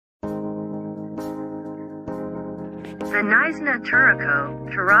The Knysna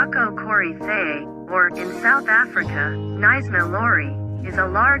turaco corythaix, or, in South Africa, Knysna loerie, is a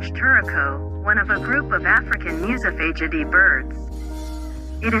large turaco, one of a group of African musophagidae birds.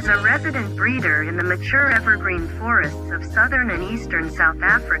 It is a resident breeder in the mature evergreen forests of southern and eastern South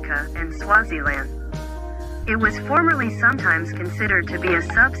Africa and Swaziland. It was formerly sometimes considered to be a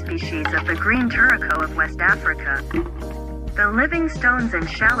subspecies of the green turaco of West Africa. The Livingstones and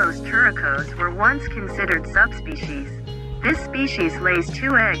Schalow turacos were once considered subspecies. This species lays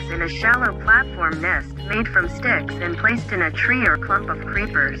 2 eggs in a shallow platform nest made from sticks and placed in a tree or clump of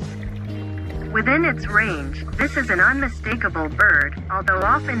creepers. Within its range, this is an unmistakable bird, although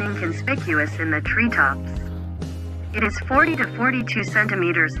often inconspicuous in the treetops. It is 40 to 42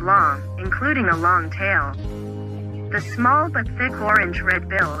 centimeters long, including a long tail. The small but thick orange-red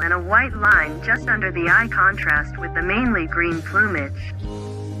bill and a white line just under the eye contrast with the mainly green plumage.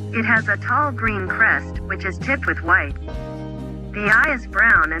 It has a tall green crest, which is tipped with white. The eye is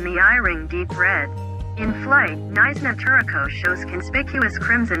brown and the eye ring deep red. In flight, Knysna turaco shows conspicuous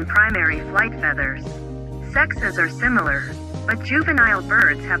crimson primary flight feathers. Sexes are similar, but juvenile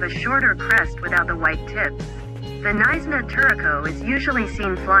birds have a shorter crest without the white tips. The Knysna turaco is usually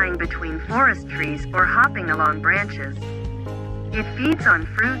seen flying between forest trees or hopping along branches. It feeds on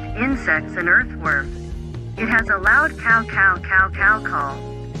fruit, insects, and earthworms. It has a loud cow call.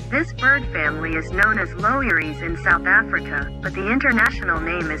 This bird family is known as loeries in South Africa, but the international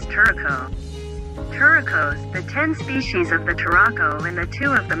name is turaco. Turacos, the 10 species of the turaco and the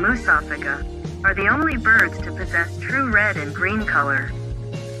 2 of the musophagidae, are the only birds to possess true red and green color.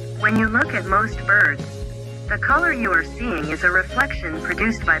 When you look at most birds, the color you are seeing is a reflection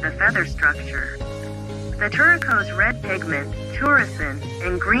produced by the feather structure. The turaco's red pigment, turacin,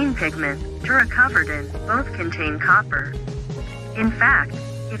 and green pigment, turacoverdin, both contain copper. In fact,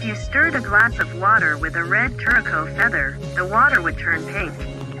 if you stirred a glass of water with a red turaco feather, the water would turn pink.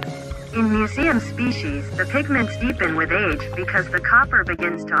 In museum species, the pigments deepen with age because the copper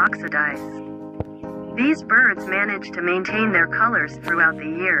begins to oxidize. These birds manage to maintain their colors throughout the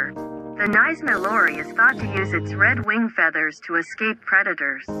year. The Knysna loerie is thought to use its red wing feathers to escape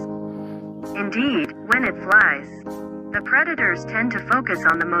predators. Indeed, when it flies, the predators tend to focus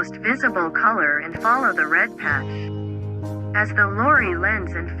on the most visible color and follow the red patch. As the loerie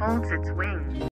lends and folds its wings,